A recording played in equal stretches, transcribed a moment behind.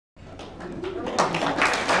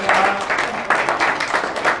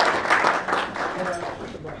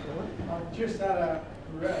I've just had a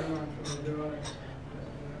reprimand from the daughter.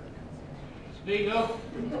 Speak up.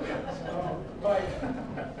 So, right.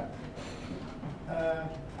 I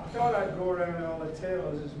thought I'd go around all the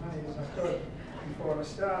tables as many as I could before I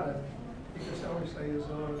started, because obviously there's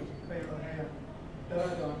a lot of people here that I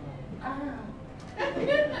don't know.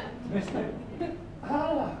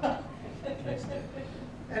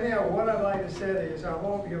 Anyhow, what I'd like to say is I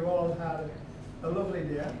hope you've all had a lovely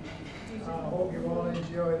day. I hope you've all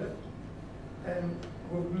enjoyed it. And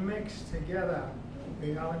we've mixed together.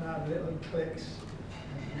 We haven't had little clicks.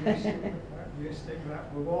 You stick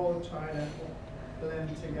that. We've all tried to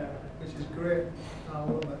blend together, which is great. I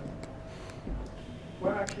love it.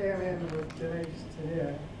 When I came in with Denise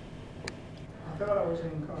today, I thought I was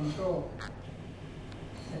in control.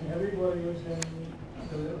 And everybody was in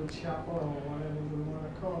the little chapel or whatever we want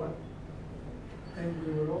to call it. And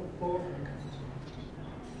we were all both in control.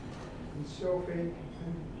 And Sophie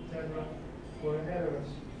and Deborah were ahead of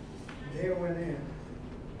us. They went in.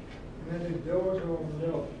 And then the doors opened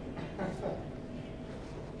up.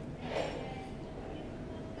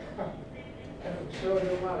 And it was so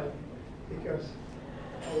dramatic because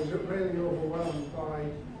I was really overwhelmed by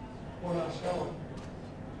what I saw.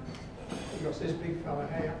 Because this big fella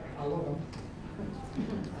here, I love him,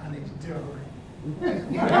 and he's dirty.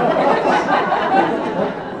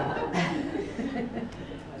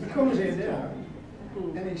 He comes in there,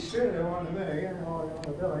 and he's straight on the me, and on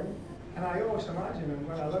the belly, and I always imagine him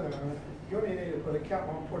when I look at him, you only need to put a cap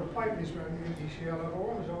on, put a pipe in his mouth, and he's Sherlock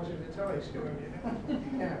Holmes, always in the telly, still in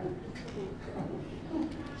yeah.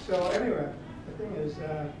 So anyway, the thing is,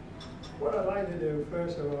 what I'd like to do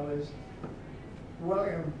first of all is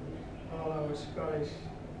welcome all our Scottish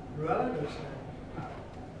relatives now.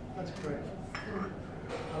 That's great.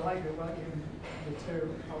 I'd like to welcome the two,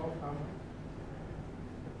 our family.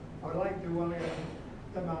 I'd like to welcome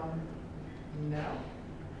the man now.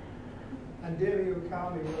 And Davey, who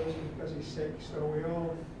can't be with us because he's sick, so we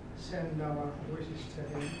all send our wishes to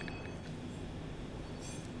him.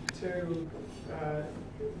 To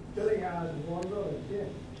Billy has one brother, yeah.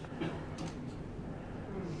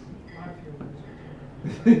 My funerals.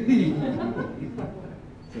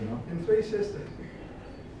 And three sisters.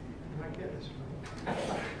 I get this right.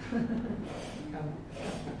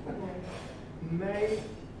 May,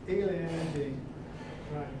 Elaine, and Jean.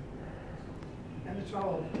 Right. And it's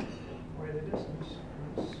all quite a distance.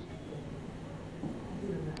 It's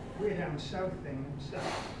way down south thing.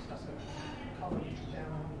 That's a college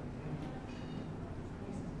down.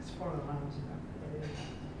 It's foreign lands.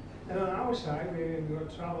 And on our side, we go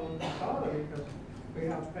travel farther because we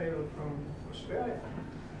have people from Australia.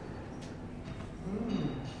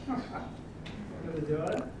 The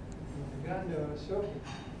daughter, the granddaughter, Sophie,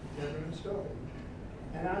 Deborah and Sophie.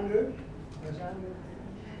 And Andrew, there's Andrew.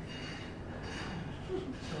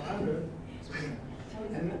 So Andrew,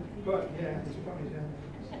 and but yeah, he's probably down.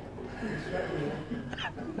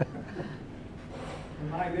 And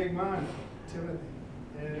my big man, Timothy.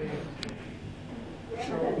 There he is.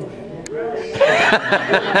 So very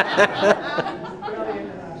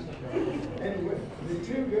international. And the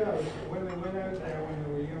two girls, when they went out there when they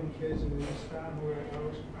were young kids and they were starting to work, I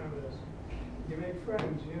was proud of this. You make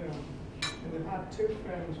friends, you know. And they've had two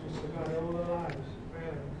friends for survived all their lives,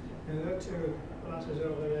 really. And the two lasses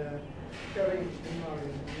over there, Kerry and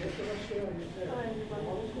Marion. Yes, I'm sure you do.